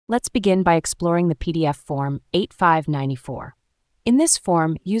Let's begin by exploring the PDF form 8594. In this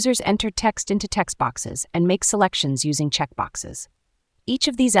form, users enter text into text boxes and make selections using checkboxes. Each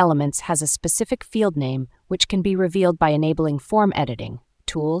of these elements has a specific field name which can be revealed by enabling form editing,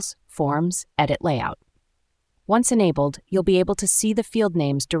 Tools, Forms, Edit Layout. Once enabled, you'll be able to see the field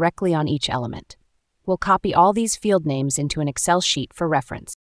names directly on each element. We'll copy all these field names into an Excel sheet for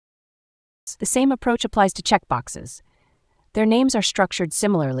reference. The same approach applies to checkboxes. Their names are structured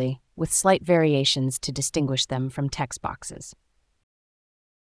similarly, with slight variations to distinguish them from text boxes.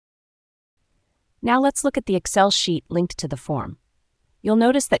 Now let's look at the Excel sheet linked to the form. You'll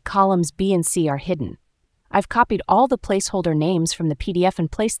notice that columns B and C are hidden. I've copied all the placeholder names from the PDF and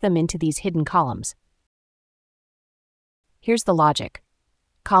placed them into these hidden columns. Here's the logic.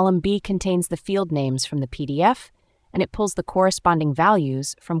 Column B contains the field names from the PDF, and it pulls the corresponding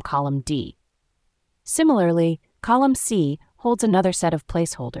values from column D. Similarly, column C holds another set of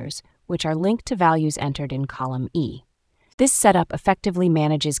placeholders, which are linked to values entered in column E. This setup effectively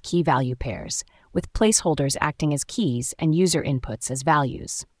manages key value pairs, with placeholders acting as keys and user inputs as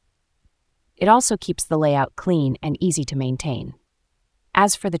values. It also keeps the layout clean and easy to maintain.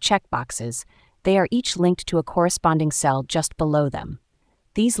 As for the checkboxes, they are each linked to a corresponding cell just below them.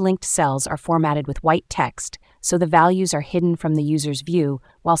 These linked cells are formatted with white text, so the values are hidden from the user's view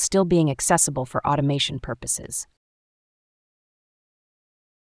while still being accessible for automation purposes.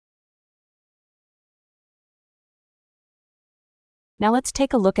 Now let's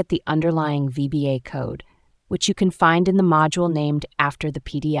take a look at the underlying VBA code, which you can find in the module named after the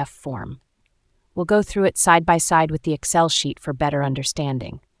PDF form. We'll go through it side by side with the Excel sheet for better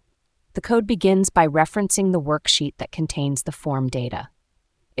understanding. The code begins by referencing the worksheet that contains the form data.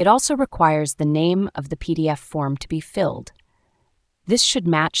 It also requires the name of the PDF form to be filled. This should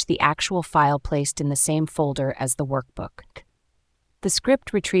match the actual file placed in the same folder as the workbook. The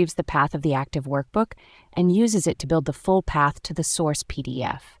script retrieves the path of the active workbook and uses it to build the full path to the source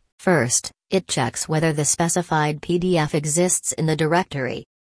PDF. First, it checks whether the specified PDF exists in the directory.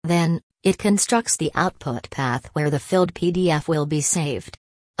 Then, it constructs the output path where the filled PDF will be saved.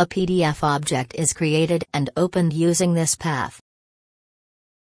 A PDF object is created and opened using this path.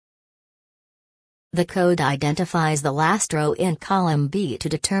 The code identifies the last row in column B to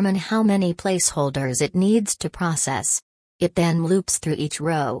determine how many placeholders it needs to process. It then loops through each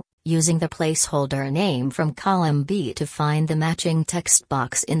row, using the placeholder name from column B to find the matching text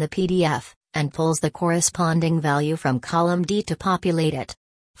box in the PDF, and pulls the corresponding value from column D to populate it.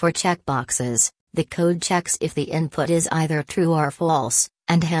 For checkboxes, the code checks if the input is either true or false,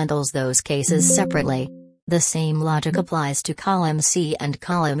 and handles those cases separately. The same logic applies to column C and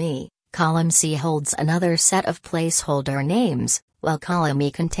column E. Column C holds another set of placeholder names, while column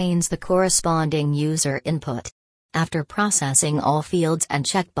E contains the corresponding user input. After processing all fields and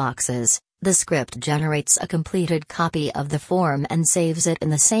checkboxes, the script generates a completed copy of the form and saves it in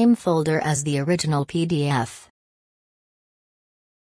the same folder as the original PDF.